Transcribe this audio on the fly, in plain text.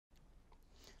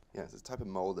Yeah, it's a type of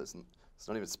mold that's it's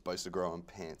not even supposed to grow on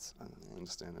pants. I don't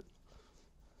understand it.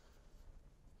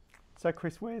 So,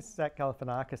 Chris, where's Zach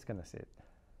Galifianakis going to sit?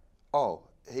 Oh,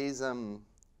 he's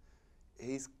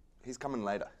coming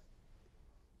later.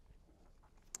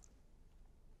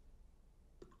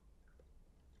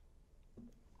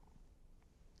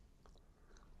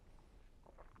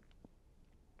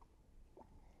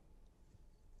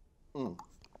 Mm.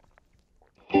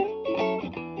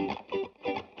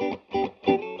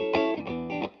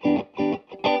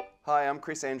 Hi, I'm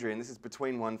Chris Endrey, and this is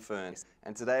Between One Ferns.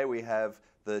 And today we have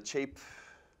the cheap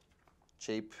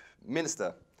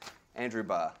minister, Andrew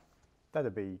Barr.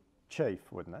 That'd be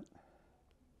chief, wouldn't it?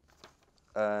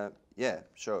 Yeah,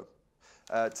 sure.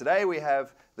 Today we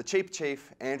have the cheap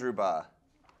chief, Andrew Barr.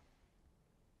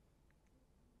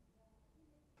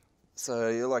 So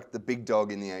you're like the big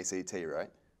dog in the ACT, right?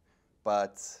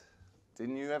 But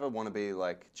didn't you ever want to be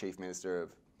like chief minister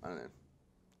of, I don't know,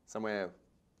 somewhere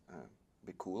a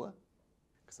bit cooler?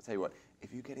 Because I'll tell you what,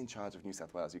 if you get in charge of New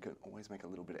South Wales, you can always make a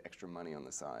little bit of extra money on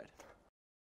the side.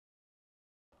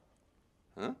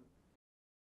 Huh?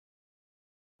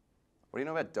 What do you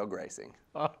know about dog racing?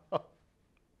 I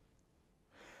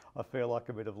feel like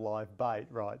a bit of live bait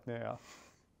right now.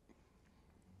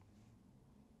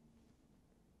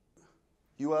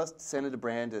 You asked Senator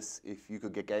Brandis if you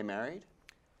could get gay married?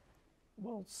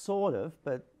 Well, sort of,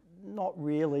 but not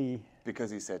really. Because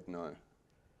he said no.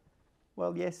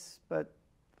 Well, yes, but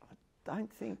I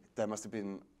don't think... That must have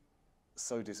been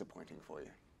so disappointing for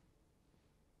you.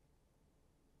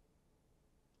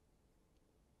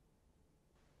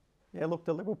 Yeah, look,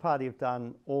 the Liberal Party have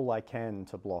done all they can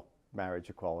to block marriage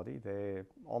equality. They're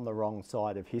on the wrong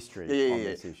side of history on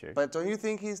this issue. But don't you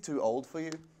think he's too old for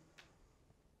you?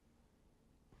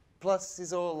 Plus,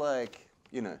 he's all like,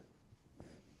 you know.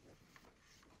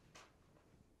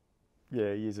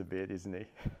 Yeah, he is a bit, isn't he?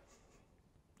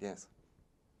 Yes.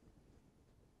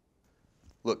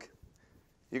 Look,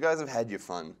 you guys have had your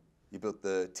fun. You built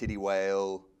the titty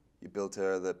whale, you built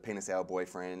her the penis owl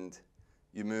boyfriend,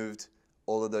 you moved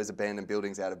all of those abandoned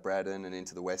buildings out of Braddon and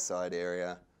into the West Side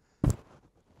area.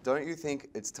 Don't you think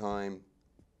it's time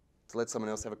to let someone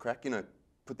else have a crack? You know,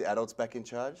 put the adults back in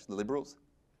charge, the Liberals?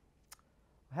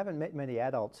 I haven't met many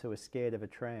adults who are scared of a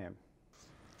tram.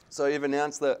 So you've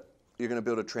announced that you're going to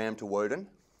build a tram to Woden?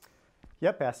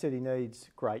 Yep, our city needs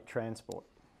great transport.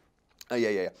 Oh,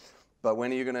 yeah. But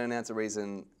when are you going to announce a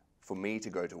reason for me to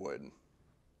go to Woden?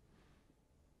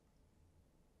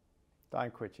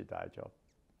 Don't quit your day job.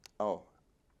 Oh,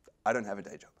 I don't have a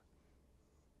day job.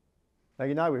 Now,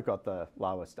 you know we've got the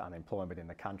lowest unemployment in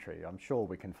the country. I'm sure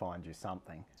we can find you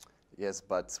something. Yes,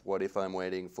 but what if I'm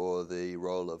waiting for the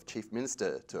role of Chief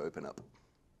Minister to open up?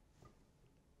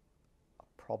 I'll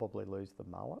probably lose the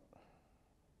mullet.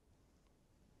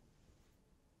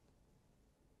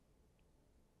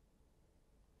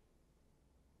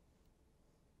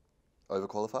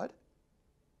 Overqualified?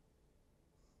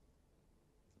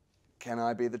 Can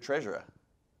I be the Treasurer?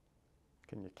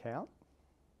 Can you count?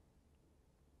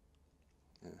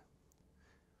 Yeah.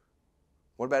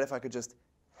 What about if I could just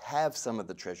have some of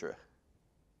the Treasurer?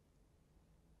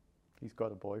 He's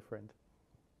got a boyfriend.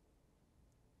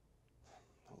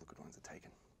 All the good ones are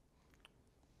taken.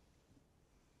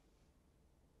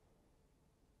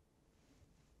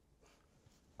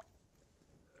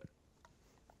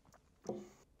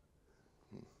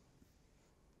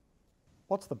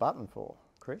 What's the button for,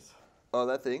 Chris? Oh,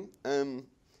 that thing?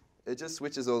 It just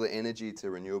switches all the energy to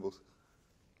renewables.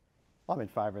 I'm in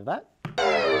favour of that.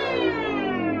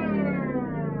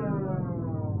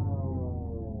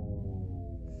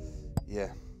 Yeah.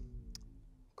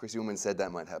 Chris Ullman said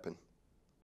that might happen.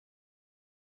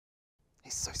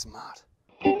 He's so smart.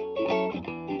 Hey,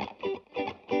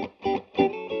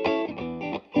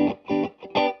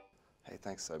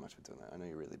 thanks so much for doing that. I know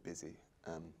you're really busy.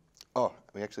 Oh,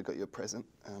 we actually got you a present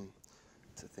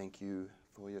to thank you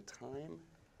for your time.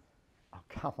 Oh,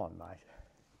 come on, mate.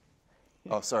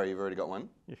 Oh, sorry, you've already got one?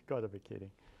 You've got to be kidding.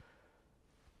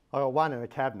 I got one in the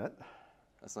cabinet.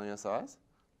 That's not your size?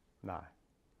 No.